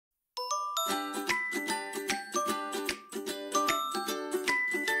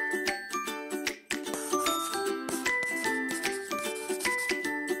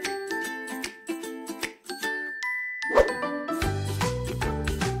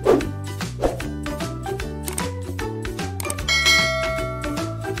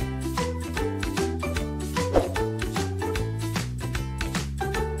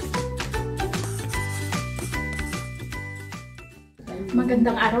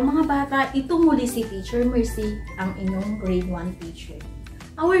Magandang araw mga bata, ito muli si Teacher Mercy, ang inyong grade 1 teacher.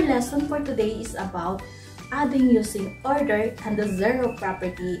 Our lesson for today is about adding using order and the zero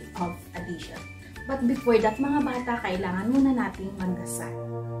property of addition. But before that mga bata, kailangan muna nating magdasal.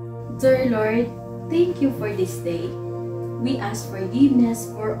 Dear Lord, thank you for this day. We ask forgiveness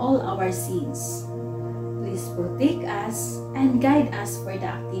for all our sins. Please protect us and guide us for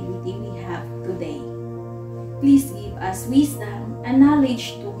the activity we have today. Please give us wisdom and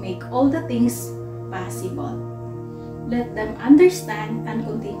knowledge to make all the things possible. Let them understand and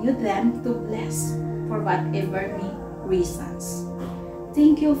continue them to bless for whatever may reasons.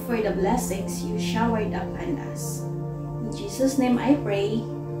 Thank you for the blessings you showered upon us. In Jesus' name I pray.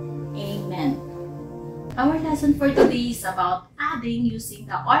 Amen. Our lesson for today is about adding using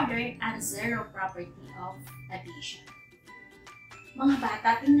the order and zero property of addition. Mga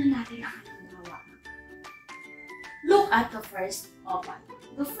bata, tingnan natin ang halimbawa. Look at the first oval.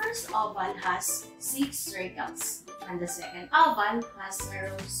 The first oval has 6 circles, and the second oval has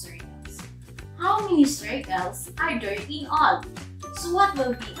 0 circles. How many circles are there in all? So what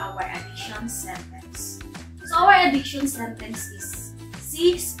will be our addition sentence? So our addition sentence is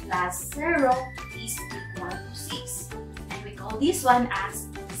 6 plus 0 is equal to 6. And we call this one as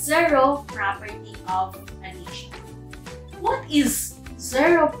zero property of addition. What is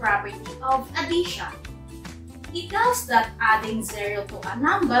zero property of addition? It tells that adding 0 to a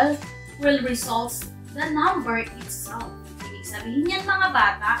number will result the number itself. Ibig sabihin yan mga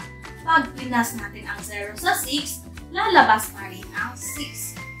bata, pag pinas natin ang 0 sa 6, lalabas na rin ang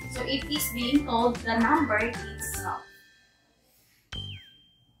 6. So it is being called the number itself.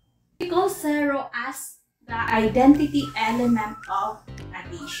 We call 0 as the identity element of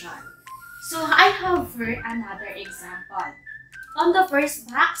addition. So I have here another example. On the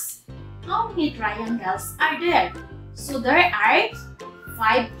first box, how many triangles are there? So there are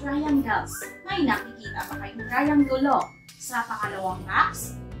 5 triangles. May nakikita ba kayong triangulo sa pangalawang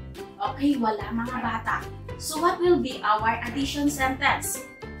box? Okay, wala mga bata. So what will be our addition sentence?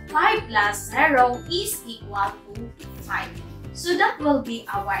 5 plus 0 is equal to 5. So that will be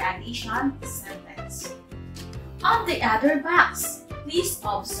our addition sentence. On the other box, please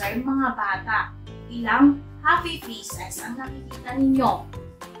observe mga bata. Ilang happy faces ang nakikita ninyo?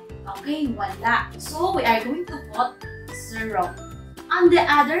 Okay, wala. So, we are going to put 0. On the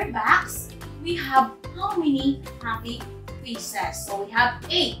other box, we have how many happy faces? So, we have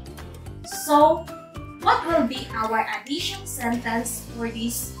 8. So, what will be our addition sentence for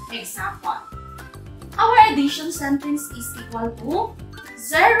this example? Our addition sentence is equal to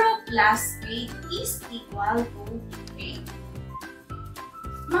 0 plus 8 is equal to 8.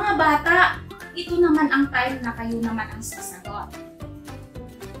 Mga bata, ito naman ang time na kayo naman ang sasagot.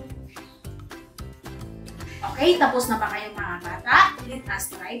 Okay, tapos na ba kayo mga bata? Let us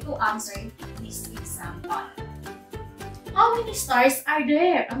try to answer this example. How many stars are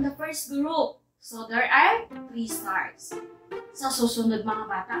there on the first group? So, there are 3 stars. Sa susunod mga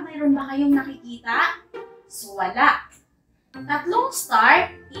bata, mayroon ba kayong nakikita? So, wala. 3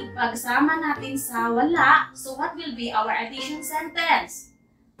 star, ipagsama natin sa wala. So, what will be our addition sentence?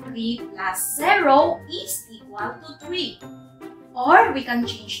 3 plus 0 is equal to 3. Or we can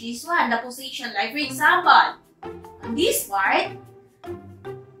change this one, the position. Like for example, on this part,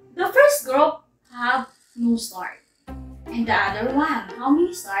 the first group have no star. And the other one, how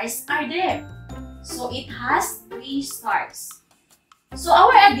many stars are there? So it has 3 stars. So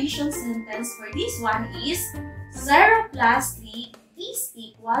our addition sentence for this one is 0 plus 3 is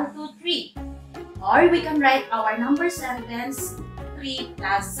equal to 3. Or we can write our number sentence 3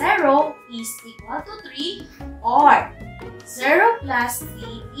 plus 0 is equal to 3. Or 0 plus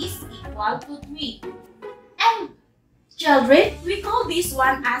 3 is equal to 3. And children, we call this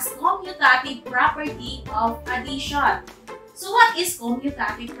one as commutative property of addition. So what is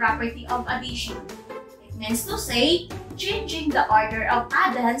commutative property of addition? It means to say, changing the order of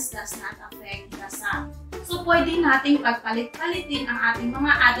addends does not affect the sum. So pwede nating pagpalit-palitin ang ating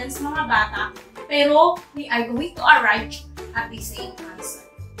mga addends mga bata, pero we are going to arrive at the same answer.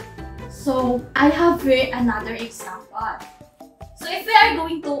 So, I have here another example. So, if we are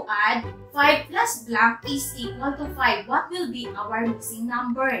going to add 5 plus blank is equal to 5, what will be our missing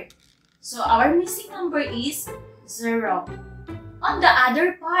number? So, our missing number is 0. On the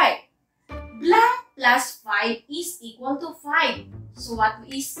other part, blank plus 5 is equal to 5. So, what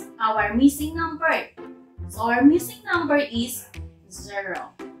is our missing number? So, our missing number is 0.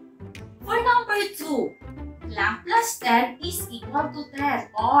 For number 2, blank plus 10 is equal to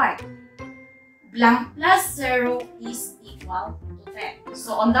 10. Or, blank plus 0 is equal to 10.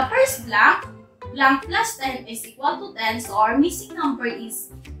 So, on the first blank, blank plus 10 is equal to 10, so our missing number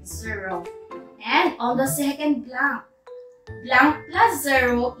is 0. And on the second blank, blank plus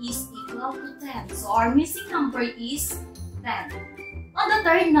 0 is equal to 10, so our missing number is 10. On the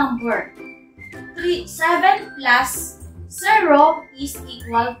third number, 7 plus 0 is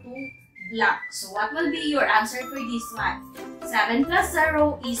equal to blank. So what will be your answer for this one? 7 plus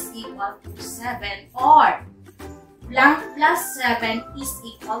 0 is equal to 7, or blank plus 7 is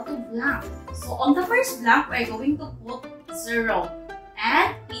equal to blank. So on the first blank, we're going to put 0.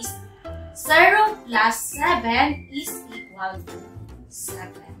 And is 0 plus 7 is equal to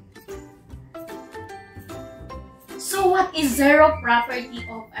 7. So what is zero property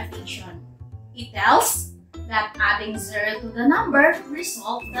of addition? It tells that adding 0 to the number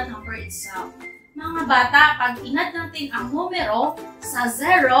resolve the number itself. Mga bata, pag inad natin ang numero sa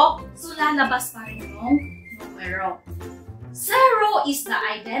 0, so lalabas pa rin yung numero. 0 is the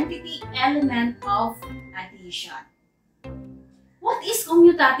identity element of addition. What is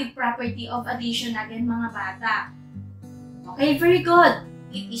commutative property of addition again, mga bata? Okay, very good.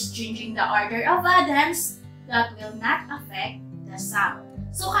 It is changing the order of addends that will not affect the sum.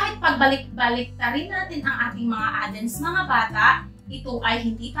 So kahit pagbalik-balik ta rin natin ang ating mga addends, mga bata, ito ay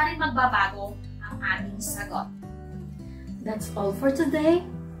hindi pa rin magbabago ang ating sagot. That's all for today.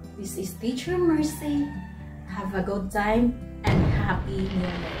 This is Teacher Mercy. Have a good time and Happy New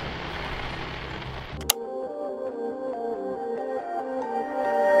Year.